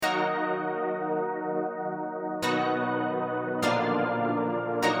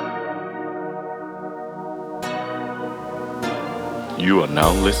You are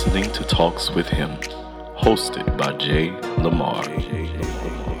now listening to Talks with Him, hosted by Jay Lamar.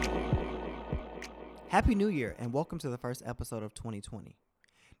 Happy New Year and welcome to the first episode of 2020.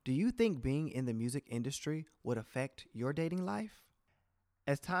 Do you think being in the music industry would affect your dating life?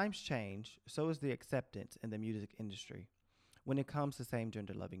 As times change, so is the acceptance in the music industry when it comes to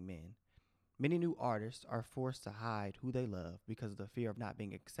same-gender loving men. Many new artists are forced to hide who they love because of the fear of not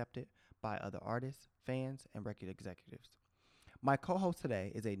being accepted by other artists, fans, and record executives. My co-host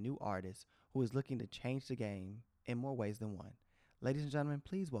today is a new artist who is looking to change the game in more ways than one. Ladies and gentlemen,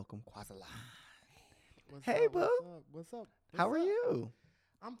 please welcome Quasala. Hey, boo. What's up? How are you?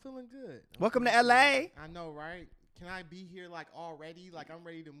 I'm feeling good. Welcome to LA. I know, right? Can I be here like already? Like I'm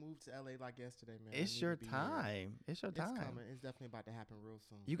ready to move to LA like yesterday, man. It's your time. It's your time. It's coming. It's definitely about to happen real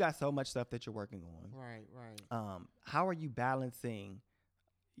soon. You got so much stuff that you're working on. Right. How are you balancing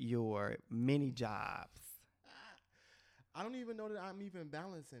your many jobs? I don't even know that I'm even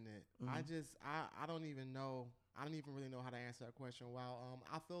balancing it. Mm-hmm. I don't even know. I don't even really know how to answer that question. Wow.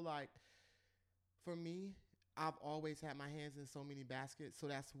 I feel like for me, I've always had my hands in so many baskets. So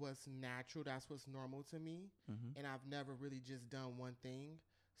that's what's natural. That's what's normal to me. Mm-hmm. And I've never really just done one thing.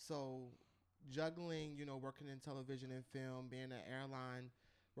 So juggling, working in television and film, being an airline,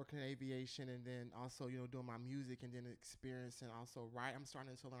 working in aviation, and then also, doing my music and then experiencing also write. I'm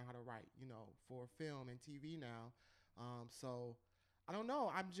starting to learn how to write, for film and TV now. So I don't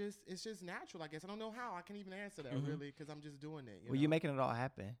know. It's just natural, I guess. I don't know how I can even answer that really because I'm just doing it. You're making it all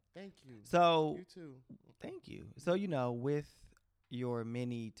happen. Thank you. So you too. Thank you. So, with your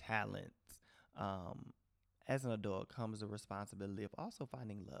many talents, as an adult comes the responsibility of also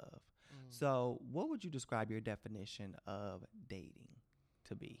finding love. So what would you describe your definition of dating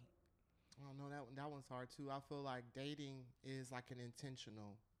to be? Oh, no, that one's hard too. I feel like dating is like an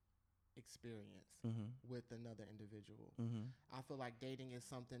intentional experience with another individual. I feel like dating is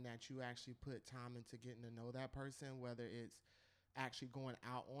something that you actually put time into getting to know that person, whether it's actually going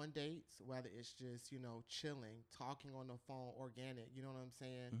out on dates, whether it's just, chilling, talking on the phone, organic, you know what I'm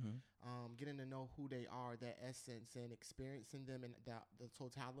saying? Getting to know who they are, their essence, and experiencing them in the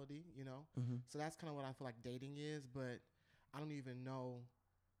totality, So that's kind of what I feel like dating is, but I don't even know,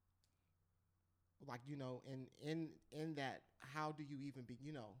 like, in that, how do you even be,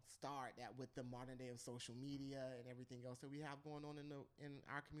 start that with the modern day of social media and everything else that we have going on in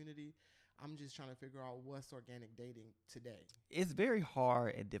our community. I'm just trying to figure out what's organic dating today. It's very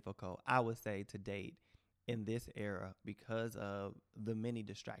hard and difficult, I would say, to date in this era because of the many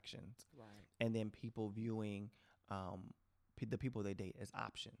distractions. Right. And then people viewing the people they date as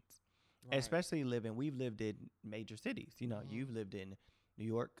options. Right. Especially we've lived in major cities. You've lived in New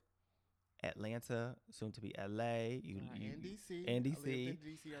York, Atlanta, soon to be LA, and DC. And DC. I lived in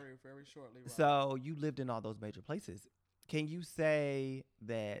DC area very shortly. Right? So you lived in all those major places. Can you say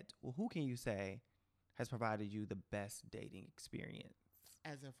that? Well, who can you say has provided you the best dating experience?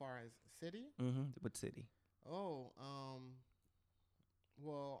 As in far as city? What city? Oh,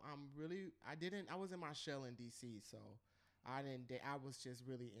 well, I was in my shell in DC, so I didn't date. I was just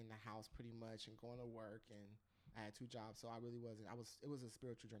really in the house pretty much and going to work, and I had 2 jobs, so I really wasn't. It was a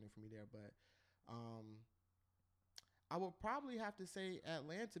spiritual journey for me there, but I would probably have to say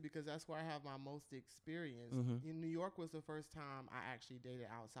Atlanta because that's where I have my most experience. In New York was the first time I actually dated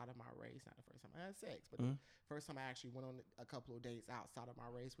outside of my race. Not the first time I had sex, but the first time I actually went on a couple of dates outside of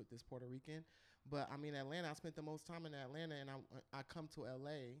my race with this Puerto Rican. But I mean, Atlanta, I spent the most time in Atlanta, and I come to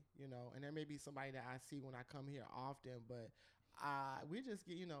LA, and there may be somebody that I see when I come here often, but we just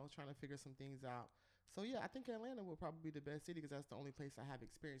get, trying to figure some things out. So yeah, I think Atlanta will probably be the best city because that's the only place I have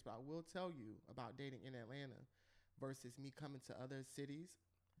experience. But I will tell you about dating in Atlanta versus me coming to other cities.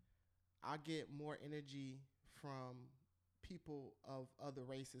 I get more energy from people of other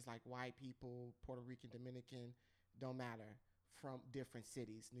races, like white people, Puerto Rican, Dominican, don't matter, from different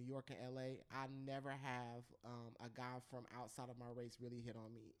cities. New York and LA, I never have a guy from outside of my race really hit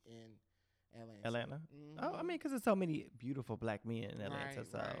on me in Atlanta? Oh, I mean, because there's so many beautiful black men in Atlanta,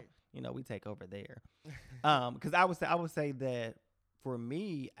 right. We take over there. Because I would say that for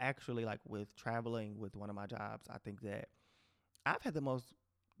me, actually, like with traveling with one of my jobs, I think that I've had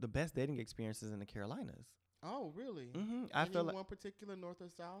the best dating experiences in the Carolinas. Oh, really? I feel like one particular, north or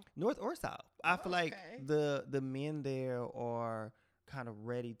south? North or south. I feel like the men there are kind of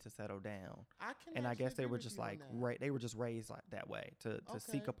ready to settle down. I guess they were just they were just raised like that way to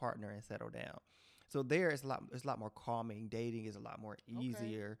seek a partner and settle down. So there it's a lot more calming. Dating is a lot more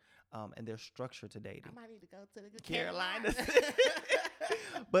easier, and there's structure to dating. I might need to go to the Carolinas.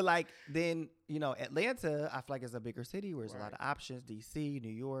 But like then, Atlanta, I feel like it's a bigger city where there's a lot of options. DC, New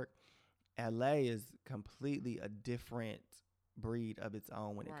York, LA is completely a different breed of its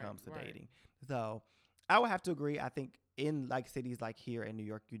own when it Right, comes to right. dating. So I would have to agree. I think in like cities like here in New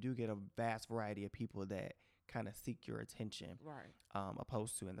York, you do get a vast variety of people that kind of seek your attention, Right.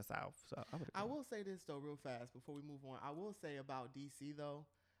 opposed to in the South. So I would I agree. will say this though, real fast, before we move on. I will say about DC though,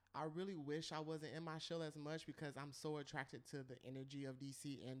 I really wish I wasn't in my show as much because I'm so attracted to the energy of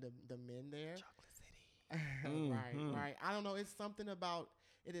DC and the men there. Chocolate City. Right, Mhm. right. I don't know. It's something about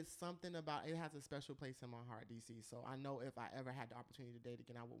it. Is something about it has a special place in my heart, DC. So I know if I ever had the opportunity to date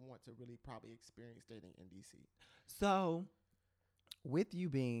again, I would want to really probably experience dating in DC. So with you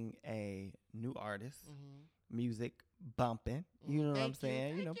being a new artist, Mm-hmm. music bumping, you know what I'm Thank you,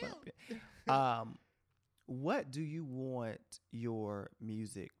 saying? thank you. Bumping. What do you want your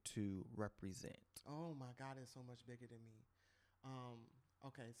music to represent? Oh my God, it's so much bigger than me.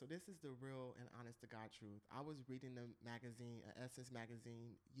 Okay, so this is the real and honest to God truth. I was reading the magazine, Essence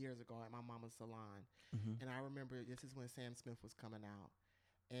magazine, years ago at my mama's salon, Mm-hmm. and I remember this is when Sam Smith was coming out,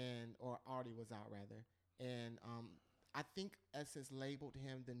 and or already was out rather, and I think Essence labeled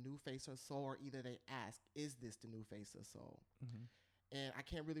him the new face of soul, or either they asked, "Is this the new face of soul?" Mm-hmm. And I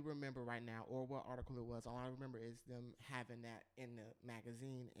can't really remember right now or what article it was. All I remember is them having that in the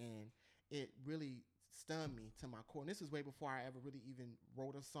magazine, and it really stunned me to my core. And this was way before I ever really even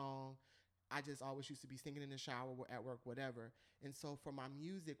wrote a song. I just always used to be singing in the shower, at work, whatever. And so for my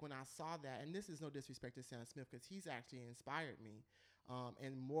music, when I saw that, and this is no disrespect to Sam Smith because he's actually inspired me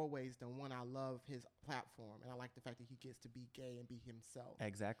in more ways than one. I love his platform, and I like the fact that he gets to be gay and be himself.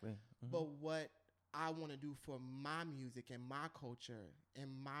 Exactly. Mm-hmm. But what I want to do for my music and my culture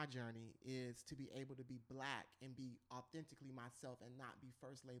and my journey is to be able to be black and be authentically myself and not be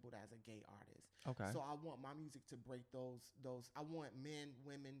first labeled as a gay artist. Okay. So I want my music to break those I want men,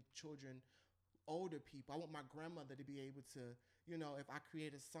 women, children, older people. I want my grandmother to be able to, if I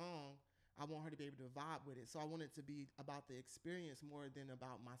create a song, I want her to be able to vibe with it. So I want it to be about the experience more than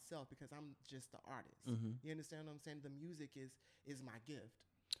about myself because I'm just the artist. Mm-hmm. You understand what I'm saying? The music is my gift.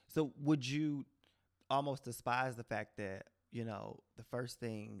 So would you almost despise the fact that, the first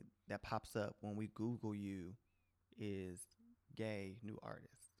thing that pops up when we Google you is gay new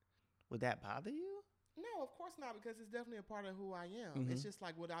artist? Would that bother you? No, of course not, because it's definitely a part of who I am. Mhm. It's just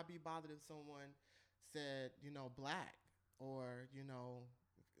like, would I be bothered if someone said, black or,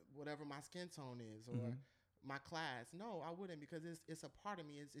 whatever my skin tone is or Mhm. my class? No, I wouldn't, because it's a part of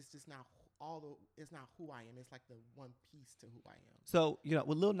me. It's just not it's not who I am. It's like the one piece to who I am. So,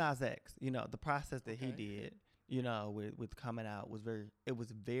 with Lil Nas X, the process that he Okay. did, with coming out was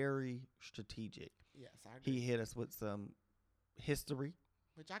very strategic. Yes, I agree. He hit us with some history.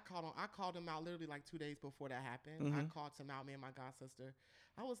 Which I called him out literally like 2 days before that happened. I Mhm. called him out, me and my god sister.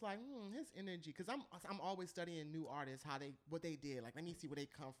 I was like, his energy, because I'm always studying new artists, what they did. Like, let me see where they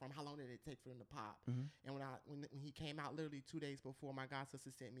come from. How long did it take for them to pop? Mhm. And when he came out, literally 2 days before, my god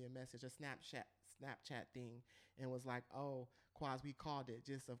sister sent me a message, a Snapchat thing, and was like, "Oh, Quaz, we called it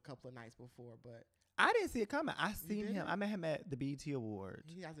just a couple of nights before, but I didn't see it coming. I seen him. didn't? I met him at the BET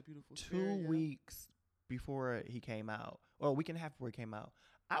Awards he has a beautiful 2 spirit, yeah. weeks before he came out, or a week and a half before he came out.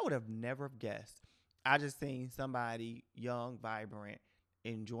 I would have never guessed. I just seen somebody young, vibrant,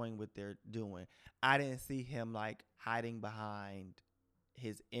 enjoying what they're doing. I didn't see him like hiding behind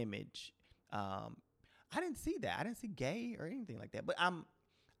his image. I didn't see that. I didn't see gay or anything like that. But I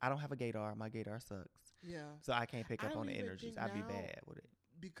don't have a gaydar. My gaydar sucks, Yeah, so I can't pick I up don't on the even energies. think I'd be now- bad with it.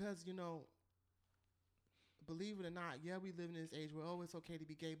 because believe it or not, yeah, we live in this age where it's okay to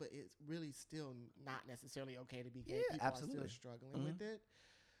be gay, but it's really still not necessarily okay to be gay. Yeah, People absolutely. are still struggling Mhm. with it.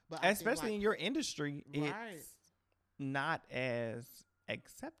 But I think, Especially like, in your industry, Right. it's not as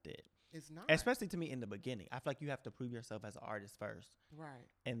accepted. it's not Especially to me in the beginning. I feel like you have to prove yourself as an artist first, right.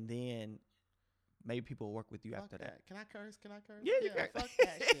 and then maybe people will work with you Fuck after that. Can I curse? Can I curse? Yeah, you can. Fuck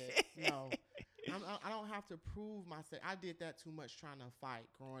that shit. No, I don't have to prove myself. I did that too much trying to fight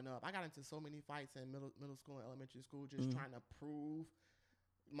growing up. I got into so many fights in middle school and elementary school just Mhm. trying to prove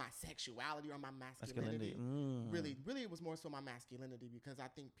my sexuality or my masculinity. Masculinity. Really, it was more so my masculinity, because I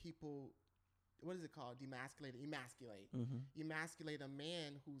think people, what is it called? Emasculate a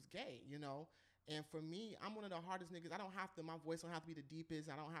man who's gay, And for me, I'm one of the hardest niggas. My voice don't have to be the deepest.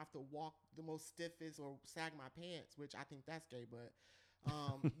 I don't have to walk the most stiffest or sag my pants, which I think that's gay. But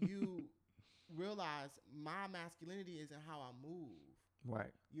you realize my masculinity isn't how I move.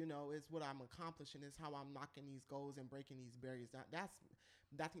 Right. It's what I'm accomplishing. It's how I'm knocking these goals and breaking these barriers.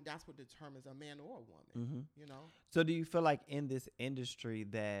 I think that's what determines a man or a woman. Mm-hmm. So do you feel like in this industry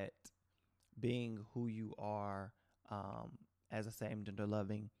that being who you are as a same gender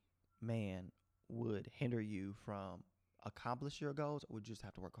loving man would hinder you from accomplish your goals, or would you just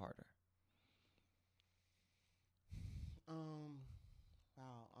have to work harder?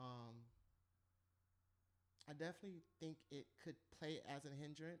 Wow. I definitely think it could play as a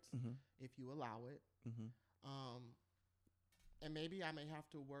hindrance if you allow it. Um, and maybe I may have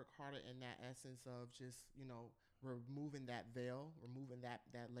to work harder in that essence of just, removing that veil, removing that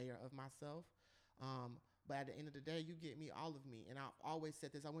layer of myself. But at the end of the day, you get me, all of me. And I've always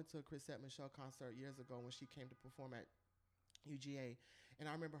said this. I went to a Chrisette Michele concert years ago when she came to perform at UGA. And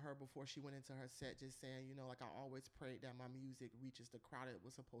I remember her before she went into her set just saying, like I always prayed that my music reaches the crowd it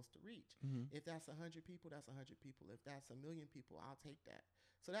was supposed to reach. If that's 100 people, that's 100 people. If that's 1 million people, I'll take that.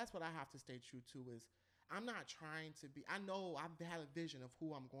 So that's what I have to stay true to is I'm not trying to be, I know I've had a vision of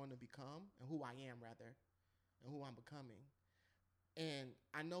who I'm going to become and who I am rather and who I'm becoming. And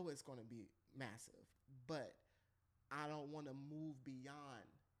I know it's going to be massive, but I don't want to move beyond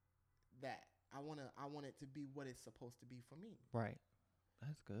that. I want it to be what it's supposed to be for me. Right.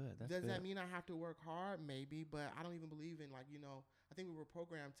 That's good. Does that mean I have to work hard? Maybe, but I don't even believe in I think we were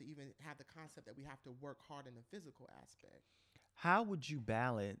programmed to even have the concept that we have to work hard in the physical aspect. How would you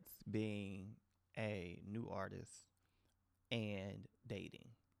balance being a new artist and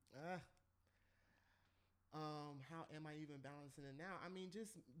dating? How am I even balancing it now? I mean,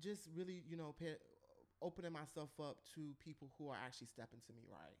 just really, opening myself up to people who are actually stepping to me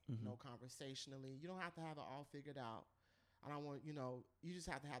right, conversationally. You don't have to have it all figured out. I don't want, you just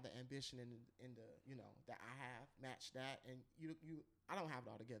have to have the ambition and the, that I have, match that. And I don't have it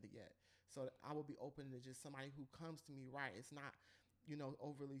all together yet. So I will be open to just somebody who comes to me right. It's not,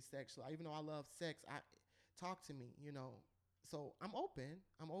 overly sexual. Even though I love sex, talk to me, So I'm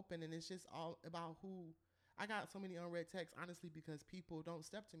open, and it's just all about who. I got so many unread texts, honestly, because people don't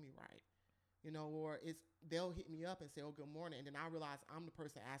step to me right. Or they'll hit me up and say, "Oh, good morning," and then I realize I'm the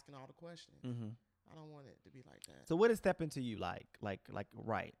person asking all the questions. I don't want it to be like that. So what is stepping to you like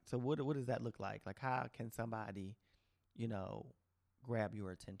right? So what does that look like? Like how can somebody, grab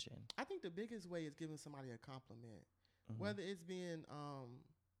your attention? I think the biggest way is giving somebody a compliment, whether it's being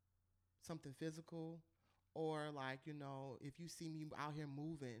something physical or if you see me out here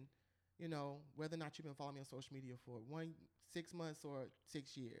moving, whether or not you've been following me on social media for 6 months or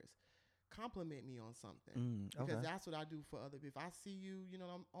 6 years. Compliment me on something because that's what I do for other people. If I see you,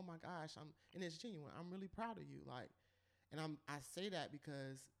 I'm, oh my gosh, and it's genuine. I'm really proud of you. And I say that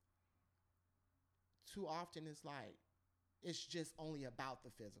because too often it's just only about the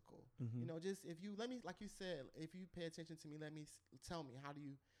physical. Just if you like you said, if you pay attention to me, tell me how do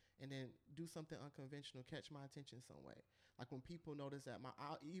you, and then do something unconventional, catch my attention some way. Like when people notice that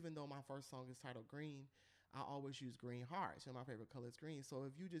even though my first song is titled Green, I always use green hearts. My favorite color is green. So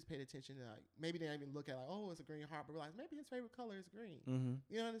if you just paid attention to maybe they didn't even look at oh, it's a green heart, but realize maybe his favorite color is green.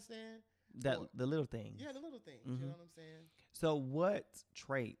 You understand? The little things. Yeah, the little things. You know what I'm saying? So what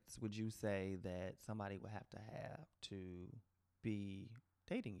traits would you say that somebody would have to be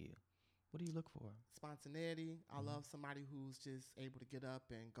dating you? What do you look for? Spontaneity. I love somebody who's just able to get up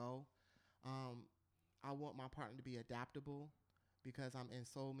and go. I want my partner to be adaptable, because I'm in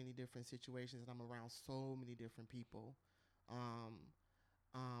so many different situations and I'm around so many different people.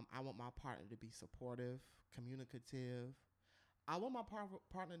 I want my partner to be supportive, communicative. I want my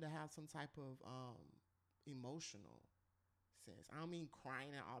partner to have some type of emotional sense. I don't mean crying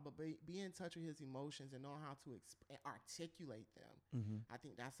at all, but be in touch with his emotions and know how to articulate them. I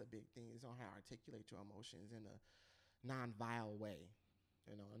think that's a big thing, is know how to articulate your emotions in a non-vile way.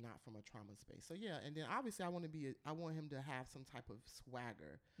 Not from a trauma space. So yeah, and then obviously I want him to have some type of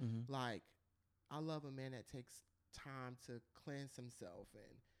swagger. Like I love a man that takes time to cleanse himself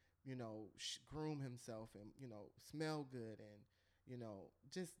and groom himself and smell good and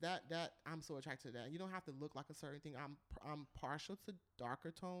just that I'm so attracted to that. You don't have to look like a certain thing. I'm partial to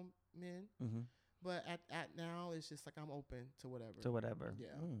darker tone men. But at now it's just like I'm open to whatever.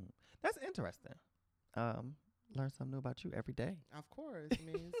 Yeah. That's interesting. Learn something new about you every day. Of course. I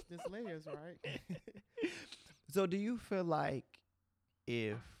mean, it's just layers, right? So do you feel like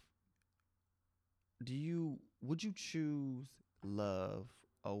would you choose love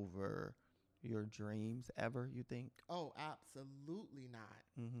over your dreams ever, you think? Oh, absolutely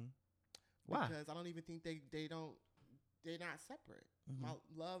not. Why? Because I don't even think they're not separate. My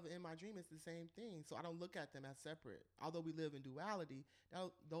love and my dream is the same thing. So I don't look at them as separate. Although we live in duality,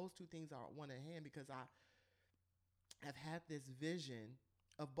 those two things are one in hand, because I've had this vision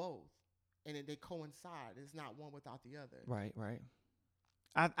of both, and they coincide. It's not one without the other. Right.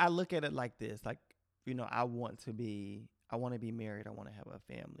 I look at it like this, like, I want to be married. I want to have a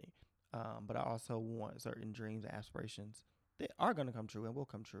family. But I also want certain dreams and aspirations that are going to come true and will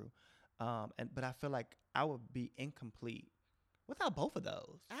come true. But I feel like I would be incomplete without both of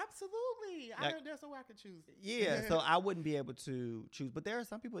those. Absolutely. Like, There's no way I could choose. Yeah, so I wouldn't be able to choose. But there are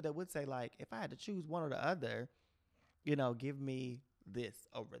some people that would say, like, if I had to choose one or the other, give me this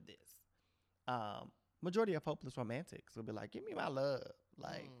over this. Majority of hopeless romantics will be like, give me my love.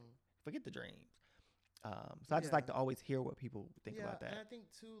 Like, forget the dreams. So I just like to always hear what people think about that. And I think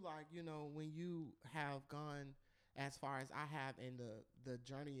too, like, when you have gone as far as I have in the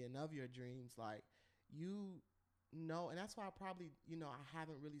journey and of your dreams, like, and that's why I probably, I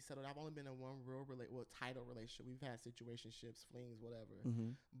haven't really settled. I've only been in one real title relationship. We've had situationships, flings, whatever.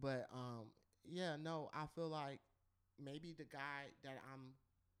 Mm-hmm. But I feel like maybe the guy that I'm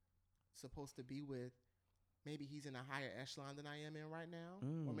supposed to be with, maybe he's in a higher echelon than I am in right now.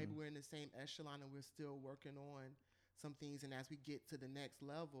 Or maybe we're in the same echelon and we're still working on some things. And as we get to the next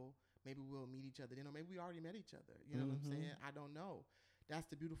level, maybe we'll meet each other. Maybe we already met each other. You know what I'm saying? I don't know. That's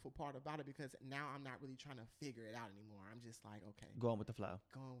the beautiful part about it, because now I'm not really trying to figure it out anymore. I'm just like, okay. Going with the flow.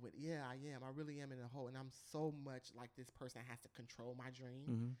 I am. I really am in a hole. And I'm so much like this person that has to control my dream.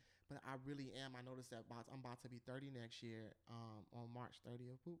 Mm-hmm. But I really am. I noticed that I'm about to be 30 next year on March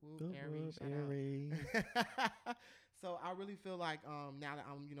 30th. Whoop, whoop, Aries. Aries. So I really feel like now that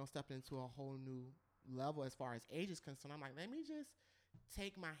I'm, stepping into a whole new level as far as age is concerned, I'm like, let me just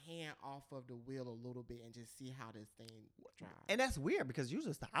take my hand off of the wheel a little bit and just see how this thing drives. And that's weird, because usually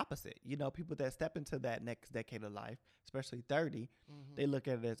it's the opposite. People that step into that next decade of life, especially 30, they look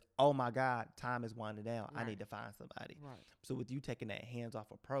at it as, oh my God, time is winding down. Right. I need to find somebody. Right. So with you taking that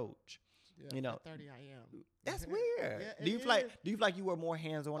hands-off approach, at 30 I am. That's weird. Do you feel like you were more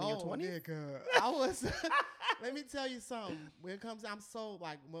hands-on in your 20s? Nigga. I was. Let me tell you something. When it comes, I'm so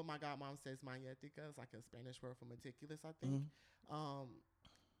like what my godmom says, magnética. It's like a Spanish word for meticulous, I think.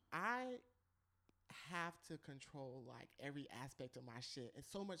 I have to control like every aspect of my shit, and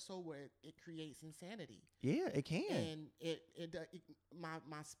so much so where it creates insanity. Yeah, it can. And it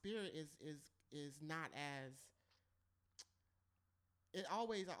my spirit is not as. I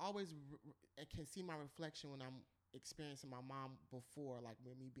always can see my reflection when I'm experiencing my mom before, like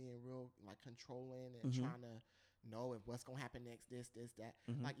with me being real like controlling and trying to know if what's gonna happen next, this, that.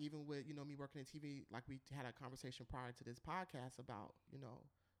 Like even with me working in TV, like we had a conversation prior to this podcast about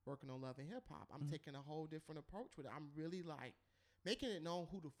working on Love and Hip Hop. I'm taking a whole different approach with it. I'm really like making it known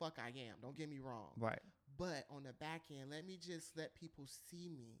who the fuck I am. Don't get me wrong. Right. But on the back end, let me just let people see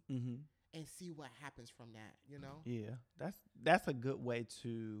me and see what happens from that. Yeah, that's a good way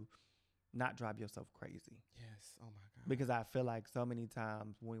to not drive yourself crazy. Yes. Oh my God. Because I feel like so many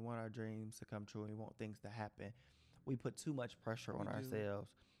times when we want our dreams to come true and we want things to happen, we put too much pressure on ourselves,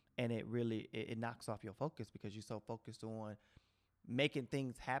 and it really it knocks off your focus, because you're so focused on making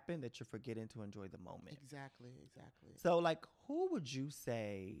things happen that you're forgetting to enjoy the moment. Exactly. So like, who would you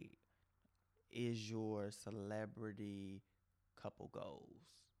say is your celebrity couple goals?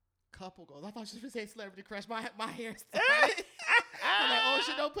 Couple goals. I thought she was going to say celebrity crush. My hair started. I'm like, oh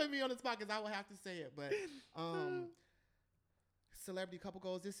shit, don't put me on the spot, because I will have to say it. But celebrity couple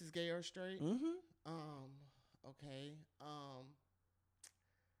goals. This is gay or straight. Okay.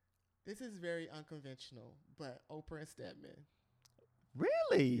 This is very unconventional, but Oprah and Stedman.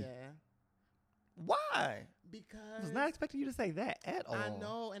 Really? Yeah. Why? Because I was not expecting you to say that at all. I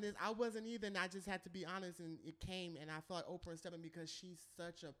know, and I wasn't either, and I just had to be honest, and it came, and I feel like Oprah and Stedman, because she's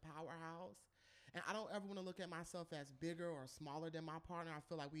such a powerhouse, and I don't ever want to look at myself as bigger or smaller than my partner. I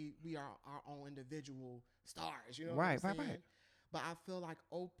feel like we are our own individual stars, what I'm saying? Right. But I feel like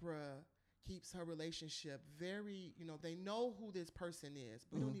Oprah keeps her relationship very, they know who this person is,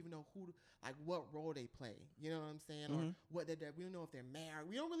 but we don't even know what role they play. You know what I'm saying? Or what we don't know if they're married.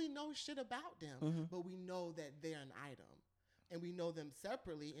 We don't really know shit about them, but we know that they're an item. And we know them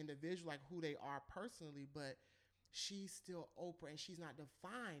separately, individually, like who they are personally, but she's still Oprah, and she's not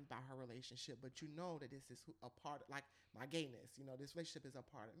defined by her relationship, but you know that this is a part of, like, my gayness. This relationship is a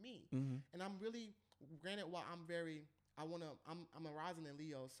part of me. And I'm really, granted, while I'm a rising in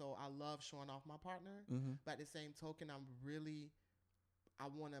Leo, so I love showing off my partner. But at the same token, I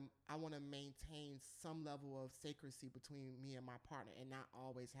want to maintain some level of secrecy between me and my partner, and not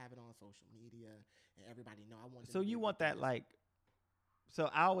always have it on social media and everybody know. I want. So you want that like? So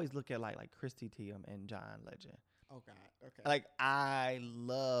I always look at like Christy Tiem and John Legend. Oh God. Okay. Like I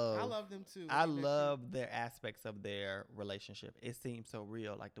love them too. I love their aspects of their relationship. It seems so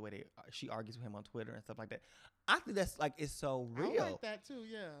real, like the way she argues with him on Twitter and stuff like that. I think that's like, it's so real. I like that too.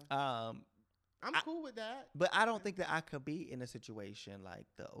 Yeah. I'm cool with that. But I don't think that I could be in a situation like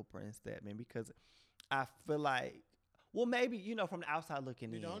the Oprah and Stedman, because I feel like, well, maybe, from the outside looking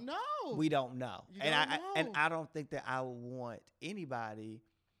in. You don't know. We don't know. And I don't think that I would want anybody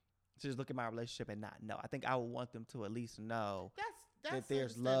just look at my relationship and not know. I think I would want them to at least know that's that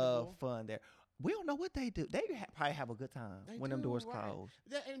there's love, fun there. We don't know what they do. They probably have a good time when them doors close.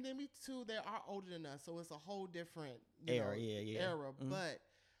 And then we too, they are older than us, so it's a whole different era. Era. Mm-hmm. But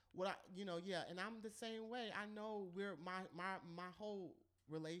what and I'm the same way. I know my whole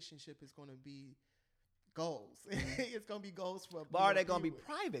relationship is going to be goals. It's going to be goals for. But are they going to be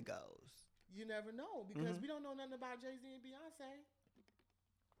private goals? You never know because we don't know nothing about Jay-Z and Beyonce.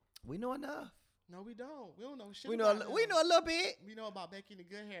 We know enough. No, we don't. We don't know shit. We know a little bit. We know about Becky the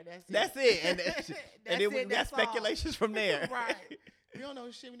Good Hair. That's it. And then we got speculations from there. Right. We don't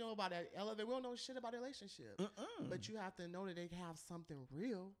know shit. We know about that elevator. We don't know shit about their relationship. But you have to know that they have something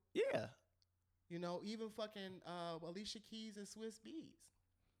real. Yeah. You know, even fucking Alicia Keys and Swiss Beats.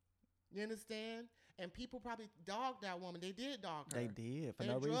 You understand? And people probably dogged that woman. They did dog her. They did for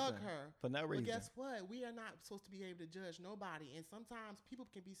no reason. They drug her for no reason. But guess what? We are not supposed to be able to judge nobody. And sometimes people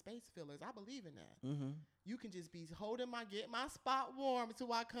can be space fillers. I believe in that. Mm-hmm. You can just be holding get my spot warm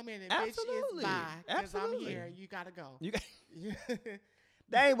until I come in and Absolutely. Bitch, it's bye. Because I'm here. You gotta go.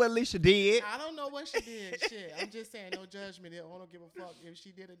 That ain't what Alicia did. I don't know what she did. Shit. I'm just saying, no judgment. I don't give a fuck if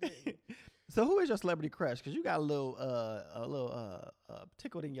she did or didn't. So who is your celebrity crush? Because you got a little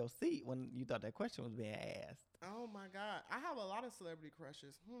tickled in your seat when you thought that question was being asked. Oh my God, I have a lot of celebrity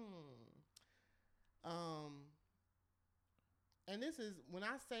crushes. And this is when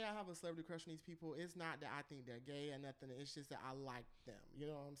I say I have a celebrity crush on these people. It's not that I think they're gay or nothing. It's just that I like them. You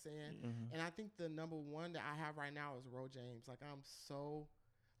know what I'm saying? Mm-hmm. And I think the number one that I have right now is Ro James. Like I'm so,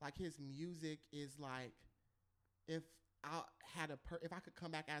 like his music is like, if I could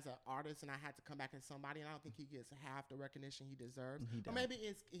come back as an artist and I had to come back as somebody, and I don't think he gets half the recognition he deserves. Or maybe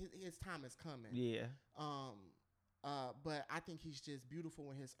his time is coming. Yeah. But I think he's just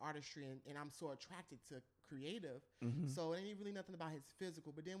beautiful in his artistry, and I'm so attracted to creative. Mm-hmm. So it ain't really nothing about his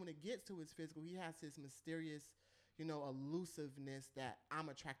physical. But then when it gets to his physical, he has this mysterious, elusiveness that I'm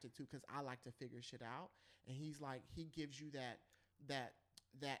attracted to because I like to figure shit out. And he's like, he gives you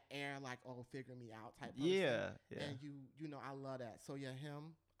that air, like, oh, figure me out type person. Yeah. And I love that. So yeah,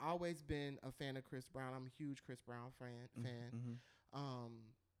 him. Always been a fan of Chris Brown. I'm a huge Chris Brown fan. Mm-hmm.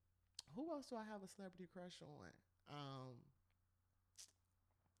 Who else do I have a celebrity crush on?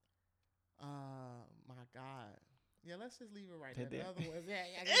 My God. Yeah, let's just leave it right there. The other ones,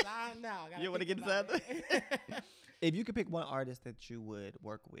 I don't know. You want to get into that? If you could pick one artist that you would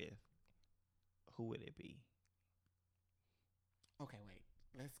work with, who would it be? Okay, wait.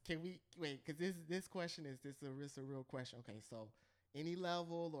 Because this question is a real question. Okay, so any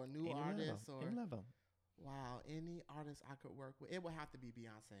level or new artist or any level. Wow, any artist I could work with, it would have to be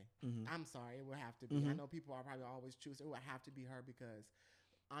Beyonce. Mm-hmm. I'm sorry, it would have to be. Mm-hmm. I know people are probably always choose. It would have to be her because,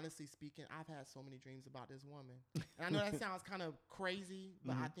 honestly speaking, I've had so many dreams about this woman. And I know that sounds kind of crazy,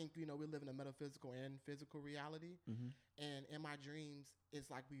 but I think we live in a metaphysical and physical reality. Mm-hmm. And in my dreams, it's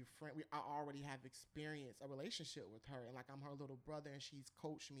like I already have experienced a relationship with her, and like I'm her little brother, and she's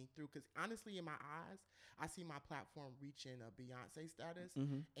coached me through. Because honestly, in my eyes, I see my platform reaching a Beyonce status,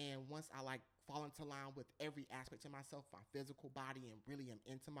 and once I fall into line with every aspect of myself, my physical body, and really am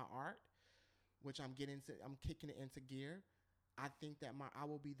into my art, which I'm kicking it into gear. I think that I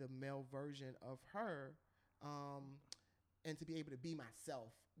will be the male version of her, and to be able to be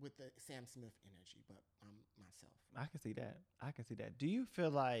myself with the Sam Smith energy, but I'm myself. I can see that. Do you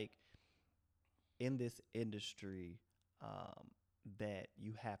feel like in this industry that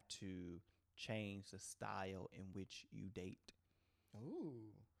you have to change the style in which you date?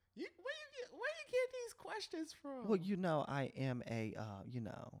 Ooh. Where you get these questions from? Well, I am a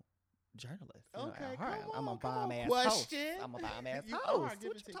journalist. Okay, I'm a bomb ass host. I'm a bomb ass you host.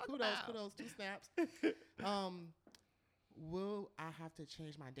 Kudos, 2 snaps. Will I have to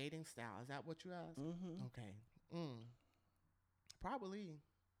change my dating style? Is that what you asked? Mm-hmm. Okay. Probably.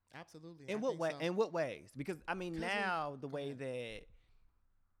 Absolutely. In what way? So. In what ways? Because now the way that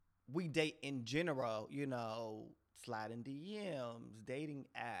we date in general, sliding DMs, dating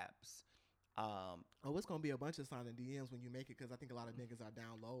apps. It's gonna be a bunch of sliding DMs when you make it, because I think a lot of niggas are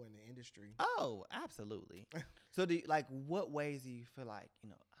down low in the industry. Oh, absolutely. So, what ways do you feel like I'm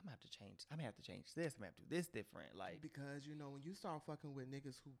gonna have to change? I'm gonna have to change this. I'm gonna have to do this different. Because when you start fucking with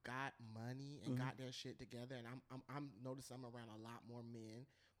niggas who got money and got their shit together, and I'm noticing I'm around a lot more men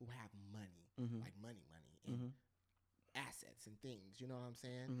who have money, like money, and assets and things. You know what I'm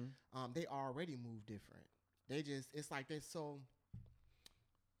saying? They already move different. It's like they're so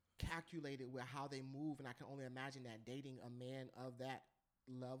calculated with how they move, and I can only imagine that dating a man of that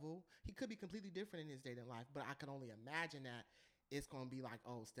level, he could be completely different in his dating life, but I can only imagine that it's gonna be like,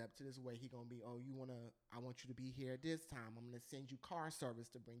 oh, step to this way. He gonna be, oh, I want you to be here at this time. I'm gonna send you car service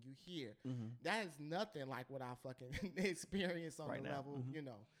to bring you here. That is nothing like what I fucking experience on the level, you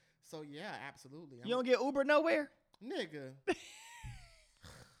know. So yeah, absolutely. You don't get Uber nowhere, nigga.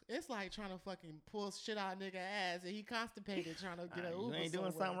 It's like trying to fucking pull shit out of nigga ass, and he constipated trying to get an Uber. You ain't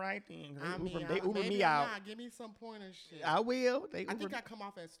doing something right then. They Uber me out. Give me some pointer shit. I will. I think I come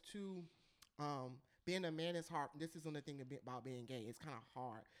off as too. Being a man is hard. This is one of the thing about being gay. It's kind of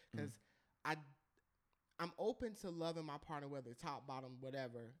hard because I'm open to loving my partner, whether top, bottom,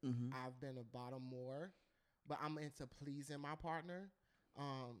 whatever. I've been a bottom more, but I'm into pleasing my partner.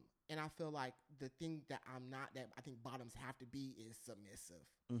 And I feel like the thing that I'm not, that I think bottoms have to be, is submissive.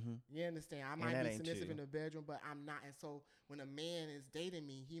 You understand? I might be submissive in the bedroom, but I'm not. And so when a man is dating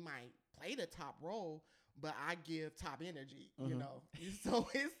me, he might play the top role, but I give top energy, you know? So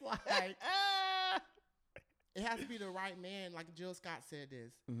it's like, it has to be the right man. Like Jill Scott said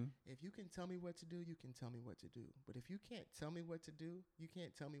this. If you can tell me what to do, you can tell me what to do. But if you can't tell me what to do, you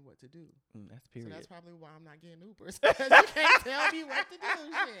can't tell me what to do. That's period. So that's probably why I'm not getting Ubers. You can't tell me what to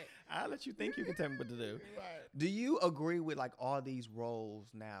do. Shit. I'll let you think you can tell me what to do. Right. Do you agree with like all these roles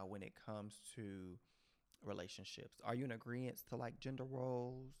now when it comes to relationships? Are you in agreement to like gender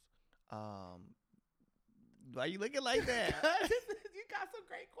roles? Why are you looking like that? You got some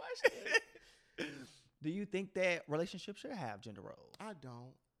great questions. Do you think that relationships should have gender roles? I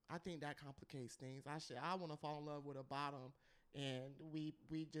don't. I think that complicates things. I want to fall in love with a bottom, and we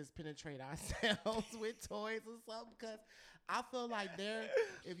just penetrate ourselves with toys or something. Because I feel like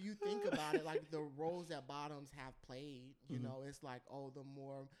if you think about it, like the roles that bottoms have played, you know, it's like, oh, the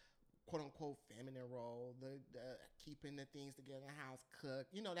more quote unquote feminine role, the keeping the things together in the house, cook,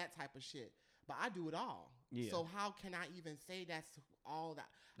 you know, that type of shit. But I do it all. Yeah. So how can I even say that's all that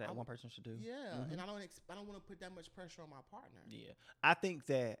one person should do? Yeah, and I don't want to put that much pressure on my partner. Yeah, I think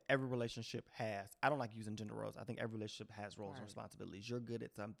that every relationship has. I don't like using gender roles. I think every relationship has roles and responsibilities. You're good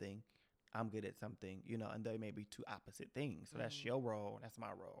at something, I'm good at something, you know, and they may be two opposite things. So that's your role, that's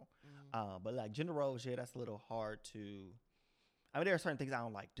my role. But like gender roles, yeah, that's a little hard to. I mean, there are certain things I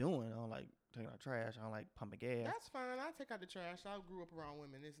don't like doing. I don't like taking out trash. I don't like pumping gas. That's fine. I take out the trash. I grew up around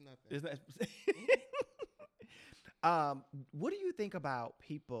women. It's nothing. What do you think about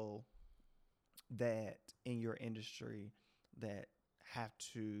people that in your industry that have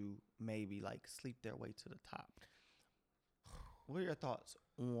to maybe like sleep their way to the top? What are your thoughts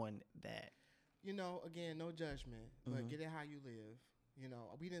on that? You know, again, no judgment, but get it how you live. You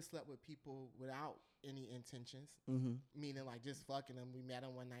know, we didn't slept with people without any intentions, meaning like just fucking them. We met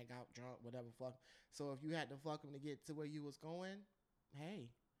them one night, got drunk, whatever, fuck. So if you had to fuck them to get to where you was going, hey,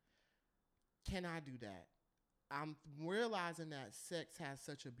 can I do that? I'm realizing that sex has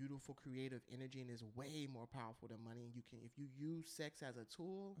such a beautiful creative energy and is way more powerful than money. And if you use sex as a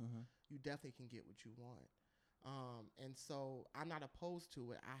tool, you definitely can get what you want. And so I'm not opposed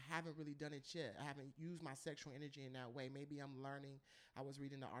to it. I haven't really done it yet. I haven't used my sexual energy in that way. Maybe I'm learning. I was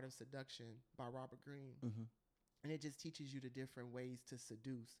reading The Art of Seduction by Robert Greene. And it just teaches you the different ways to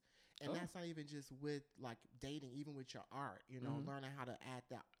seduce. And that's not even just with like dating, even with your art, you know, learning how to add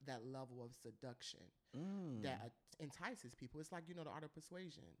that level of seduction that entices people. It's like, you know, the art of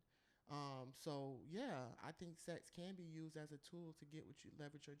persuasion. So yeah, I think sex can be used as a tool to get what you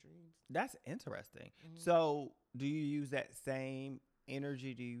leverage your dreams. That's interesting. So do you use that same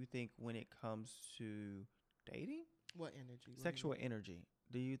energy, do you think, when it comes to dating? What energy? Sexual energy.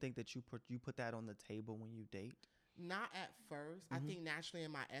 Do you think that you put that on the table when you date? Not at first. I think naturally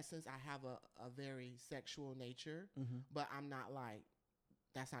in my essence, I have a very sexual nature, but I'm not like,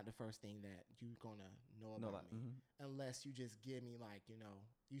 that's not the first thing that you're going to know about me. Unless you just give me like, you know,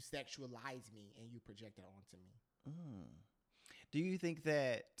 you sexualize me and you project that onto me. Do you think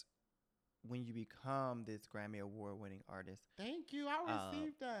that when you become this Grammy Award winning artist? Thank you. I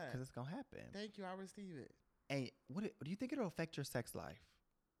received that. Because it's going to happen. Thank you. I receive it. And do you think it'll affect your sex life?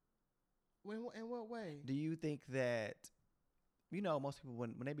 In what way? Do you think that, you know, most people,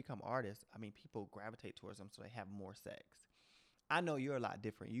 when they become artists, I mean, people gravitate towards them so they have more sex. I know you're a lot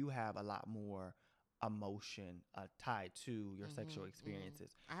different. You have a lot more emotion tied to your sexual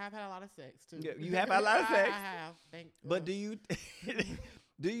experiences. I have had a lot of sex, too. You have had a lot of sex? I have. But do you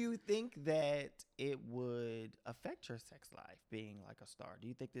think that it would affect your sex life being like a star? Do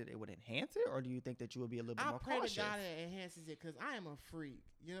you think that it would enhance it, or do you think that you would be a little bit more cautious? I pray to God it enhances it, because I am a freak.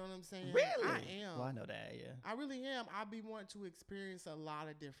 You know what I'm saying? Really? I am. Well, I know that, yeah. I really am. I be wanting to experience a lot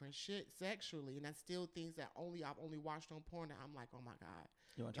of different shit sexually, and that's still things that I've only watched on porn, and I'm like, oh my God.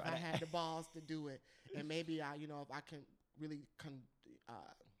 You want to try that? I had the balls to do it, and maybe if I can really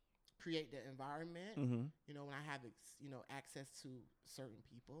create the environment. Mm-hmm. You know, when I have access to certain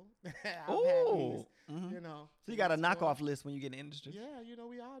people. Oh, So you got a knockoff list when you get in the industry. Yeah,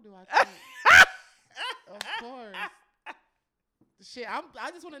 we all do. I think. Of course. Shit,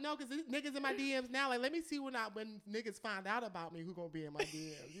 I just want to know because niggas in my DMs now. Like, let me see when niggas find out about me, who gonna be in my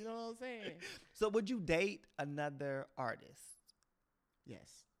DMs. You know what I'm saying? So, would you date another artist? Yes.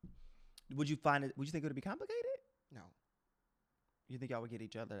 Would you find it? Would you think it would be complicated? No. You think y'all would get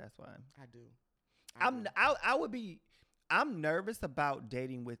each other? That's fine. I do. I would be. I'm nervous about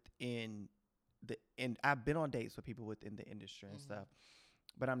dating within and I've been on dates with people within the industry and stuff,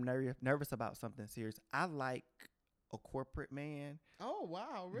 but I'm nervous about something serious. I like a corporate man. Oh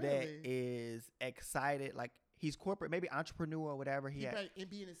wow, really? That is excited, like he's corporate, maybe entrepreneur or whatever. He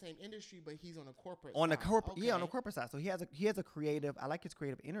be in the same industry, but he's on a corporate. On side. a corporate, Okay. yeah, on a corporate side. So he has a creative. I like his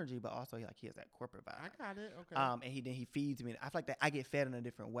creative energy, but also he has that corporate vibe. I got it. Okay. And he feeds me. I feel like that I get fed in a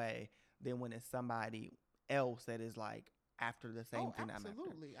different way than when it's somebody else that is like after the same thing.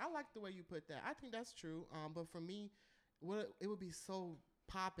 Absolutely. I like the way you put that. I think that's true. But for me, it would be so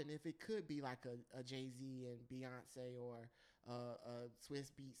popping if it could be like a Jay-Z and Beyonce or Swiss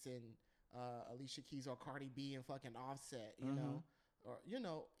Beats and Alicia Keys or Cardi B and fucking Offset, you know, or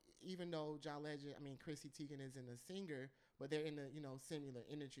even though John Legend, Chrissy Teigen isn't a singer, but they're in the similar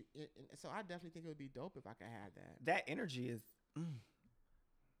energy. So I definitely think it would be dope if I could have that. That energy is.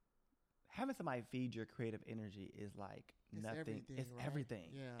 Having somebody feed your creative energy is like nothing. Everything, it's right? everything.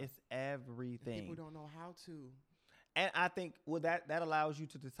 Yeah. It's everything. And people don't know how to. And I think that allows you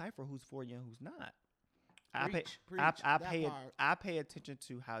to decipher who's for you and who's not. I pay attention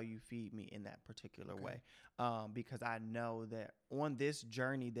to how you feed me in that particular way, because I know that on this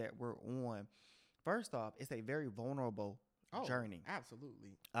journey that we're on, first off, it's a very vulnerable journey.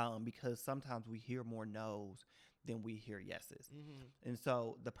 Absolutely. Because sometimes we hear more no's than we hear yeses. And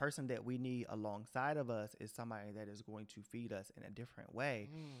so the person that we need alongside of us is somebody that is going to feed us in a different way,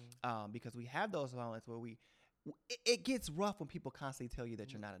 because we have those moments where it gets rough when people constantly tell you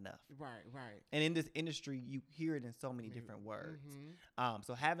that you're not enough. Right. And in this industry, you hear it in so many different words.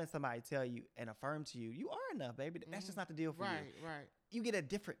 So having somebody tell you and affirm to you, you are enough, baby. That's just not the deal for you. Right. You get a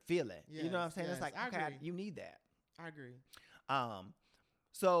different feeling. Yes, you know what I'm saying? yes, It's like, okay, you need that. I agree.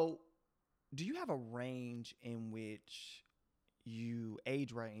 So do you have a range in which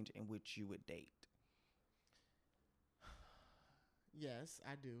age range in which you would date? Yes,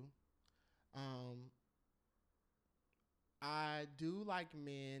 I do. I do like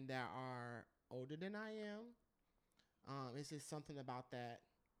men that are older than I am. It's just something about that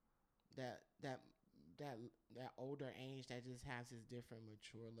older age that just has this different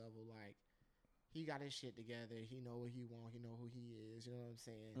mature level. Like, he got his shit together. He know what he want. He know who he is. You know what I'm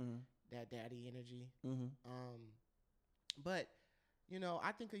saying? That daddy energy. But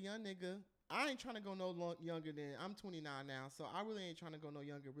I think a young nigga. I ain't trying to go no younger than, I'm 29 now, so I really ain't trying to go no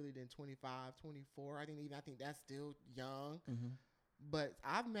younger really than 25, 24. I think that's still young. But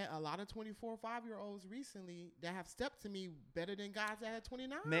I've met a lot of 24, 5-year-olds recently that have stepped to me better than guys that had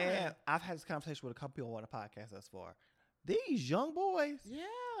 29. Man, I've had this conversation with a couple people on the podcast thus far. These young boys,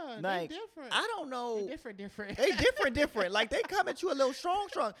 like, they're different. I don't know. They're different. They different. Like, they come at you a little strong,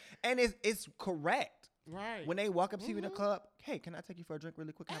 and it's correct. Right. When they walk up to you in the club, hey, can I take you for a drink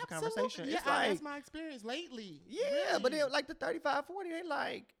really quick and have a conversation? Yeah, it's like, that's my experience lately. Yeah, really. But they're like the 35, 40, they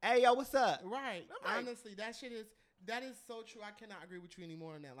like, hey, yo, what's up? Right. Like, honestly, that is so true. I cannot agree with you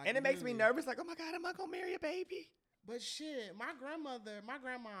anymore on that. Like, and it makes me nervous, like, oh my God, am I going to marry a baby? But shit, my grandma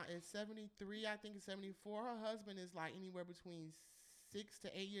is 73, I think is 74. Her husband is like anywhere between 6 to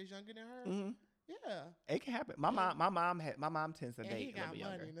 8 years younger than her. Yeah. It can happen. My mom tends to date a little bit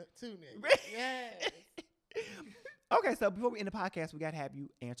younger. He got money too, nigga. Yes. Okay, so before we end the podcast, we got to have you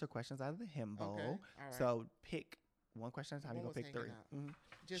answer questions out of the hymn bowl. Okay. All right. So pick one question at a time. You're going to pick 3.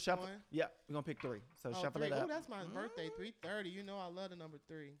 Just shuffle, one? Yeah, we're going to pick 3. So shuffle 3. it up. Oh, that's my birthday, 3:30. You know I love the number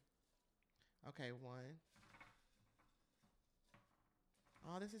 3. Okay, 1.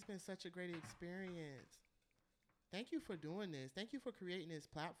 Oh, this has been such a great experience. Thank you for doing this. Thank you for creating this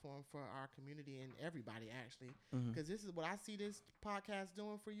platform for our community and everybody, actually. Because this is what I see this podcast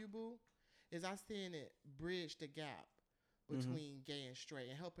doing for you, boo, is I seeing it bridge the gap between gay and straight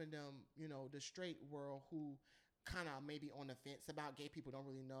and helping them, the straight world who kind of maybe on the fence about gay people, don't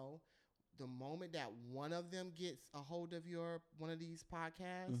really know. The moment that one of them gets a hold of one of these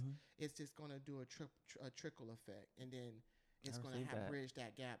podcasts, it's just going to do a trickle effect. And then it's going to bridge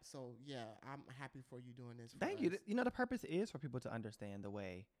that gap. So, yeah, I'm happy for you doing this. Thank you. The purpose is for people to understand the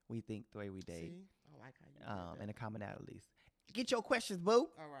way we think, the way we date. See? I like how you did that. And the commonalities. Get your questions, boo.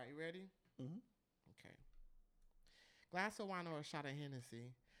 All right, you ready? Okay. Glass of wine or a shot of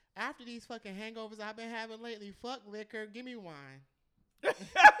Hennessy? After these fucking hangovers I've been having lately, fuck liquor. Give me wine.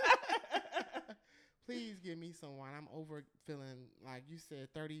 Please give me some wine. I'm over feeling like you said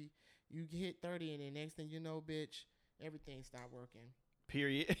 30. You hit 30 and the next thing you know, bitch, everything stopped working.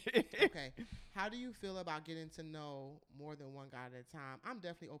 Period. Okay. How do you feel about getting to know more than one guy at a time? I'm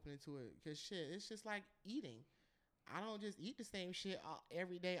definitely open to it because shit, it's just like eating. I don't just eat the same shit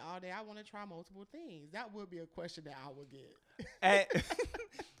every day, all day. I want to try multiple things. That would be a question that I would get.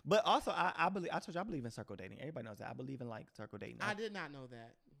 But also, I believe. I told you I believe in circle dating. Everybody knows that. I believe in like circle dating. I did not know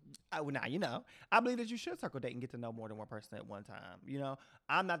that. Well, now you know. I believe that you should circle date and get to know more than one person at one time. You know,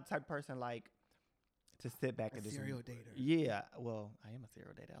 I'm not the type of person like to sit back and just serial dater. Yeah, well, I am a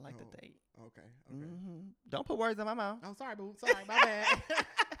serial dater. I like to date. Okay. Mm-hmm. Don't put words in my mouth. I'm sorry, boo. Sorry, my bad.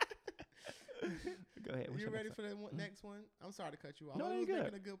 Go ahead. You ready for the next one? I'm sorry to cut you off. No, I you was good.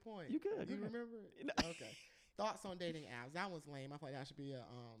 making a good point. You good. You remember it? No. Okay. Thoughts on dating apps? That was lame. I thought that should be a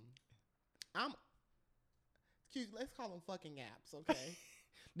let's call them fucking apps, okay?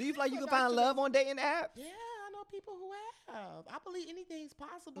 Do you feel like you can find love on dating apps? Yeah, I know people who have. I believe anything's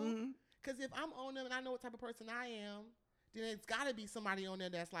possible. Because if I'm on them and I know what type of person I am, then it's got to be somebody on there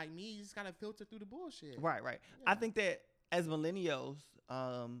that's like me. You just got to filter through the bullshit. Right. Yeah. I think that as millennials,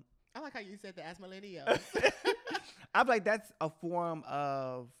 I like how you said that, as millennials. I feel like that's a form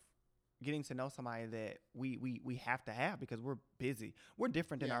of getting to know somebody that we have to have because we're busy. We're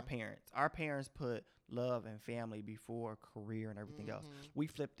different than our parents. Our parents put love and family before career and everything else. We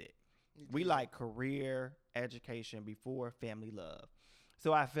flipped it. We like career, education before family love.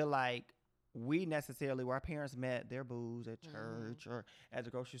 So I feel like we necessarily, where our parents met their booze at church or at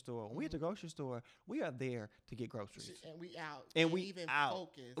the grocery store. When we at the grocery store, we are there to get groceries. And we out. And we even out.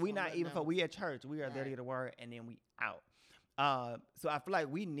 Focused. We not even focused. We at church. We are there to get a word, and then we out. So I feel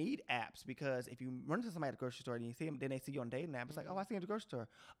like we need apps because if you run into somebody at the grocery store and you see them, then they see you on a dating app. It's like, oh, I see you at the grocery store.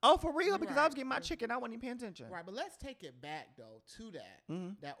 Oh, for real? Because I was getting my chicken. I wasn't even paying attention. Right, but let's take it back, though, to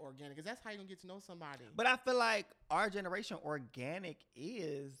that organic, because that's how you're going to get to know somebody. But I feel like our generation, organic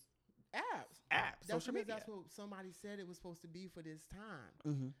is apps, social media. That's what somebody said it was supposed to be for this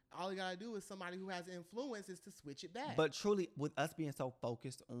time. All you got to do is somebody who has influence is to switch it back. But truly, with us being so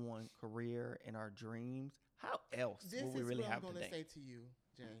focused on career and our dreams, how else will we really have to date? This is what I'm going to say to you,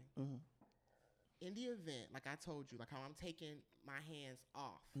 Jay. In the event, like I told you, like how I'm taking my hands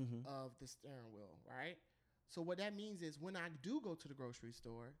off of the steering wheel, right? So what that means is when I do go to the grocery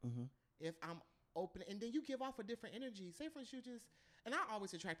store, if I'm open, and then you give off a different energy. Say, for instance, you just, and I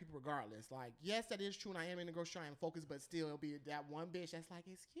always attract people regardless. Like, yes, that is true, and I am in the grocery store, I am focused, but still, it'll be that one bitch that's like,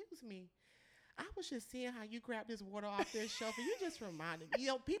 excuse me, I was just seeing how you grab this water off this shelf, and you just reminded me. You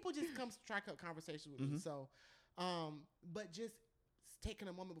know, people just come strike up conversations with me. So, but just taking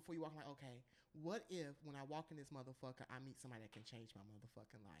a moment before you walk, like, okay, what if when I walk in this motherfucker, I meet somebody that can change my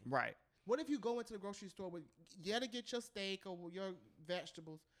motherfucking life? Right. What if you go into the grocery store with, to get your steak or your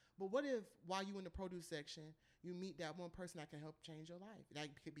vegetables, but what if while you in the produce section, you meet that one person that can help change your life? That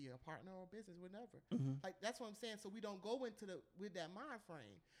could be a partner or a business, whatever. Like, that's what I'm saying. So we don't go into with that mind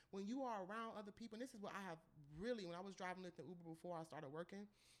frame. When you are around other people, and this is what I have really, when I was driving with the Uber before I started working,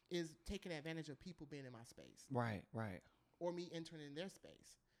 is taking advantage of people being in my space. Right. Or me entering in their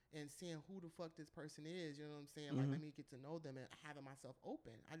space and seeing who the fuck this person is. You know what I'm saying? Like, let me get to know them and having myself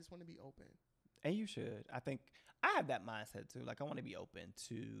open. I just want to be open. And you should. I think I have that mindset too. Like, I want to be open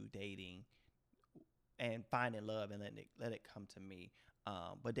to dating and finding love and let it come to me.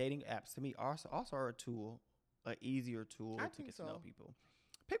 But dating apps to me also are a tool, an easier tool to get to know people.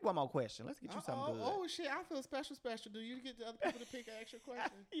 Pick one more question. Let's get you something good. Oh shit! I feel special. Do you get the other people to pick an extra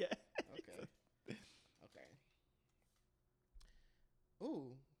question? Yeah. Okay.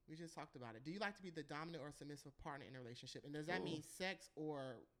 Ooh, we just talked about it. Do you like to be the dominant or submissive partner in a relationship? And does that mean sex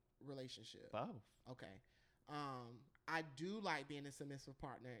or relationship? Both. Okay. I do like being a submissive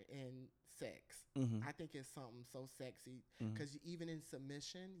partner in sex. I think it's something so sexy because even in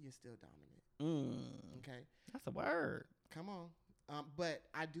submission, you're still dominant. Okay. That's a word. Come on. But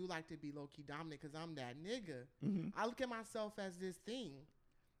I do like to be low-key dominant because I'm that nigga. I look at myself as this thing.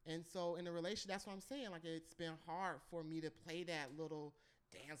 And so in a relationship, that's what I'm saying. Like, it's been hard for me to play that little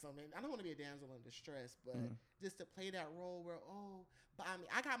damsel. I don't want to be a damsel in distress, but just to play that role where,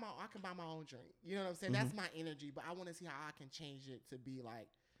 I can buy my own drink. You know what I'm saying? That's my energy, but I want to see how I can change it to be like,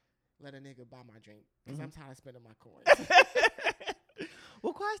 let a nigga buy my drink because I'm tired of spending my coins.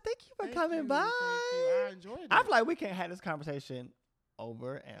 Well, Quas, thank you for coming by. Thank you. I enjoyed it. I feel like we can have this conversation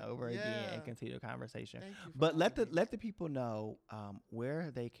over and over again and continue the conversation. Thank you. But let the people know where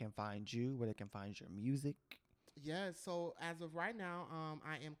they can find you, where they can find your music. Yes. So as of right now,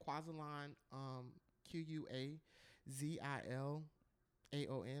 I am Quazilon, Quazil I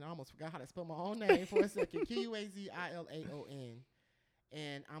almost forgot how to spell my own name for a second. QUAZILAON.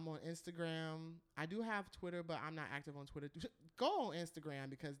 And I'm on Instagram. I do have Twitter, but I'm not active on Twitter. Go on Instagram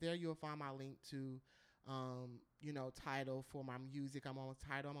because there you'll find my link to, Tidal for my music. I'm on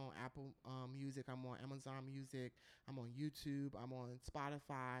Tidal. I'm on Apple Music. I'm on Amazon Music. I'm on YouTube. I'm on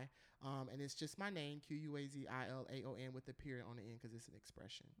Spotify. And it's just my name, QUAZILAON with the period on the end because it's an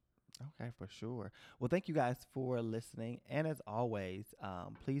expression. Okay, for sure. Well, thank you guys for listening. And as always,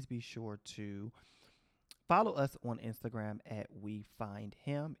 please be sure to follow us on Instagram at We Find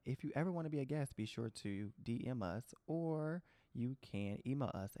Him. If you ever want to be a guest, be sure to DM us, or you can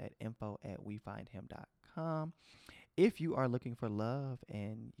email us at info@wefindhim.com. If you are looking for love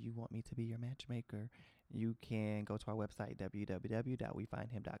and you want me to be your matchmaker, you can go to our website,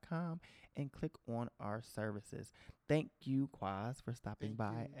 www.wefindhim.com, and click on our services. Thank you, Quaz, for stopping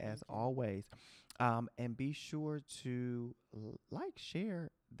by as always. And be sure to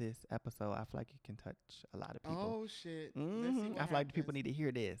share this episode. I feel like it can touch a lot of people. Oh, shit. Mm-hmm. I feel like people need to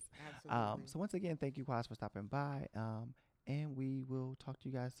hear this. Absolutely. So once again, thank you, Quaz, for stopping by. And we will talk to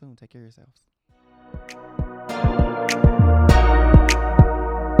you guys soon. Take care of yourselves.